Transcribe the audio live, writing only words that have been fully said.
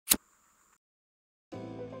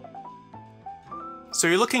So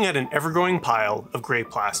you're looking at an ever-growing pile of grey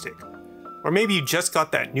plastic. Or maybe you just got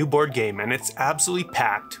that new board game and it's absolutely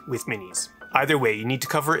packed with minis. Either way, you need to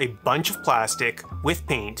cover a bunch of plastic with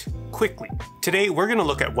paint quickly. Today, we're going to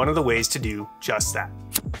look at one of the ways to do just that.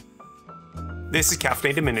 This is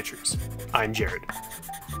Caffeinated Miniatures. I'm Jared.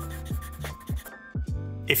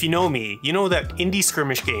 If you know me, you know that indie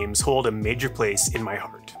skirmish games hold a major place in my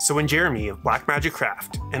heart. So when Jeremy of Black Magic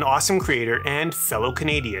Craft, an awesome creator and fellow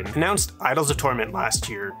Canadian, announced Idols of Torment last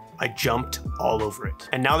year, I jumped all over it.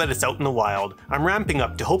 And now that it's out in the wild, I'm ramping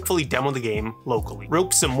up to hopefully demo the game locally,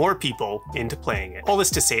 rope some more people into playing it. All this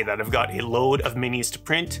to say that I've got a load of minis to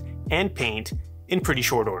print and paint in pretty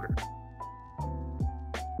short order.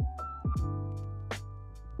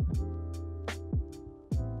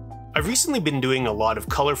 I've recently been doing a lot of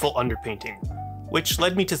colorful underpainting, which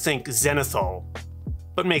led me to think Zenithal,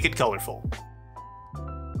 but make it colorful.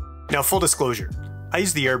 Now, full disclosure, I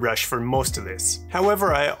used the airbrush for most of this.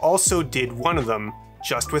 However, I also did one of them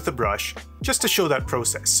just with a brush, just to show that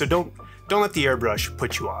process, so don't let the airbrush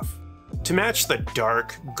put you off. To match the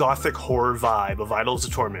dark, gothic horror vibe of Idols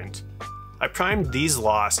of Torment, I primed these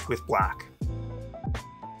Lost with black.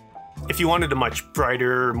 If you wanted a much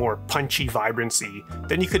brighter, more punchy vibrancy,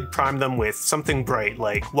 then you could prime them with something bright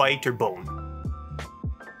like white or bone.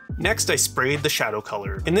 Next, I sprayed the shadow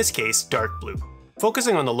color, in this case dark blue,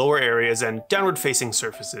 focusing on the lower areas and downward facing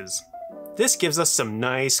surfaces. This gives us some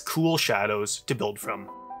nice, cool shadows to build from.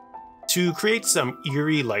 To create some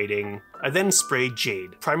eerie lighting, I then sprayed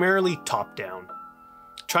jade, primarily top down,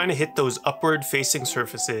 trying to hit those upward facing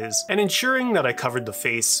surfaces and ensuring that I covered the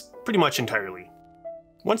face pretty much entirely.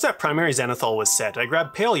 Once that primary zenithal was set, I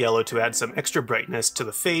grabbed pale yellow to add some extra brightness to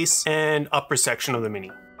the face and upper section of the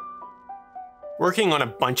mini. Working on a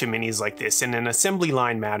bunch of minis like this in an assembly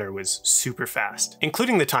line manner was super fast.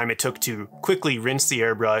 Including the time it took to quickly rinse the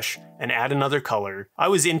airbrush and add another color, I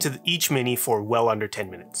was into each mini for well under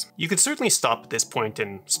 10 minutes. You could certainly stop at this point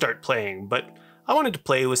and start playing, but I wanted to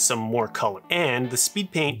play with some more color, and the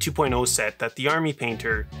Speed Paint 2.0 set that the army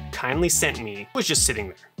painter kindly sent me was just sitting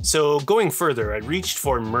there. So going further, I reached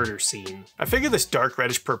for Murder Scene. I figured this dark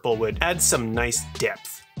reddish purple would add some nice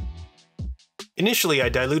depth. Initially, I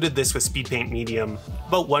diluted this with Speed Paint Medium,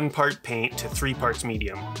 about 1 part paint to 3 parts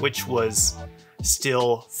medium, which was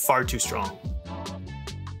still far too strong.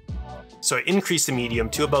 So I increased the medium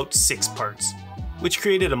to about 6 parts, which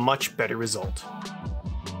created a much better result.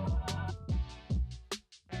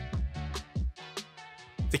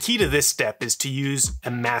 The key to this step is to use a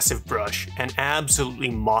massive brush and absolutely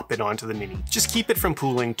mop it onto the mini. Just keep it from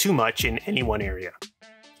pooling too much in any one area.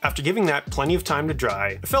 After giving that plenty of time to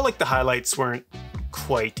dry, I felt like the highlights weren't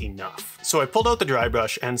quite enough. So I pulled out the dry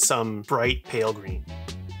brush and some bright pale green,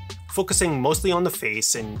 focusing mostly on the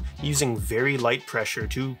face and using very light pressure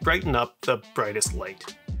to brighten up the brightest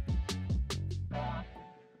light.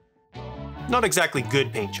 Not exactly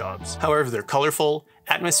good paint jobs, however they're colorful,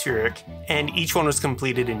 atmospheric, and each one was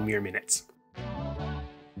completed in mere minutes.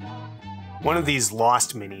 One of these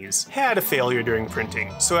Lost minis had a failure during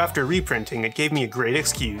printing, so after reprinting it gave me a great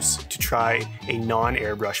excuse to try a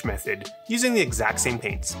non-airbrush method using the exact same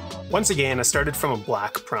paints. Once again, I started from a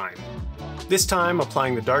black prime, this time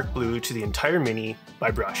applying the dark blue to the entire mini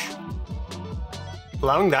by brush.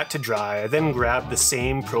 Allowing that to dry, I then grabbed the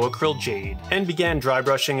same Pro Acryl Jade and began dry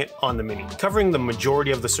brushing it on the mini, covering the majority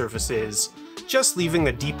of the surfaces, just leaving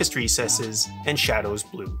the deepest recesses and shadows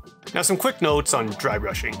blue. Now, some quick notes on dry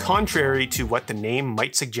brushing. Contrary to what the name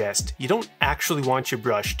might suggest, you don't actually want your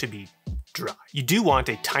brush to be dry. You do want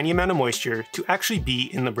a tiny amount of moisture to actually be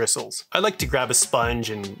in the bristles. I like to grab a sponge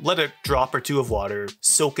and let a drop or two of water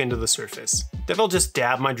soak into the surface. Then I'll just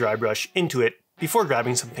dab my dry brush into it before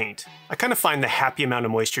grabbing some paint. I kind of find the happy amount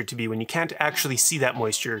of moisture to be when you can't actually see that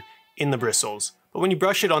moisture in the bristles, but when you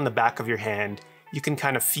brush it on the back of your hand, you can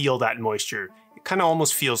kind of feel that moisture. It kind of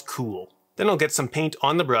almost feels cool. Then I'll get some paint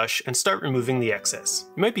on the brush and start removing the excess.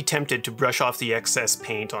 You might be tempted to brush off the excess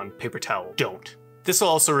paint on paper towel. Don't. This will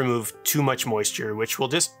also remove too much moisture, which will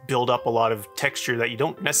just build up a lot of texture that you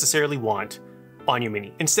don't necessarily want on your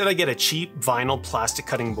mini. Instead, I get a cheap vinyl plastic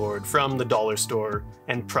cutting board from the dollar store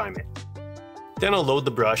and prime it. Then I'll load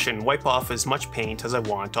the brush and wipe off as much paint as I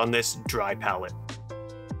want on this dry palette.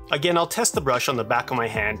 Again, I'll test the brush on the back of my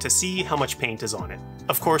hand to see how much paint is on it.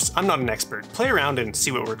 Of course, I'm not an expert. Play around and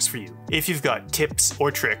see what works for you. If you've got tips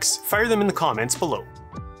or tricks, fire them in the comments below.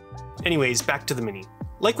 Anyways, back to the mini.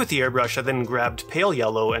 Like with the airbrush, I then grabbed pale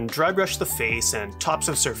yellow and dry brushed the face and tops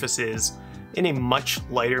of surfaces in a much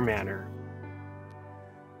lighter manner.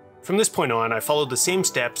 From this point on, I followed the same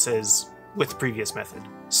steps as with the previous method.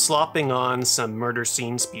 slopping on some murder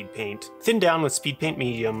scene speed paint, thinned down with speed paint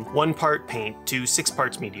medium, 1 part paint to 6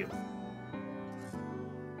 parts medium.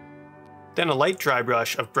 Then a light dry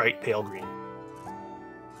brush of bright pale green.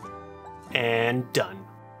 And done.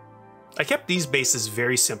 I kept these bases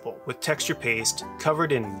very simple, with texture paste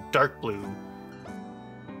covered in dark blue,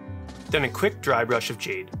 then a quick dry brush of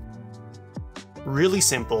jade. Really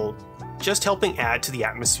simple, just helping add to the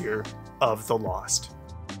atmosphere of The Lost.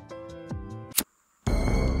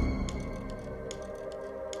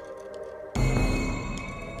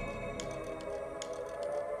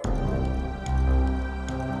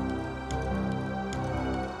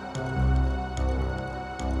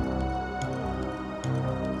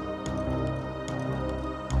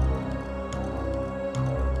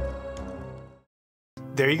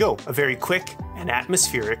 There you go, a very quick and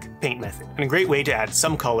atmospheric paint method, and a great way to add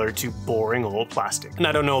some color to boring old plastic. And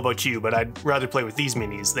I don't know about you, but I'd rather play with these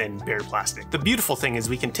minis than bare plastic. The beautiful thing is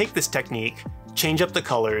we can take this technique, change up the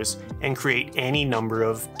colors, and create any number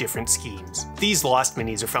of different schemes. These Lost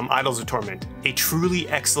minis are from Idols of Torment, a truly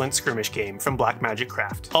excellent skirmish game from Blackmagic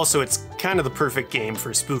Craft. Also, it's kind of the perfect game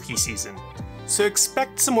for spooky season. So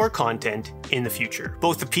expect some more content in the future.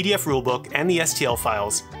 Both the PDF rulebook and the STL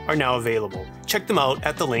files are now available. Check them out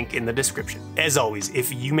at the link in the description. As always,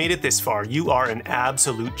 if you made it this far, you are an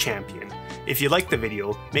absolute champion. If you liked the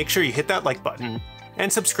video, make sure you hit that like button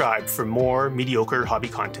and subscribe for more mediocre hobby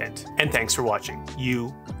content. And thanks for watching.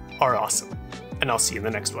 You are awesome. And I'll see you in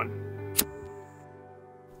the next one.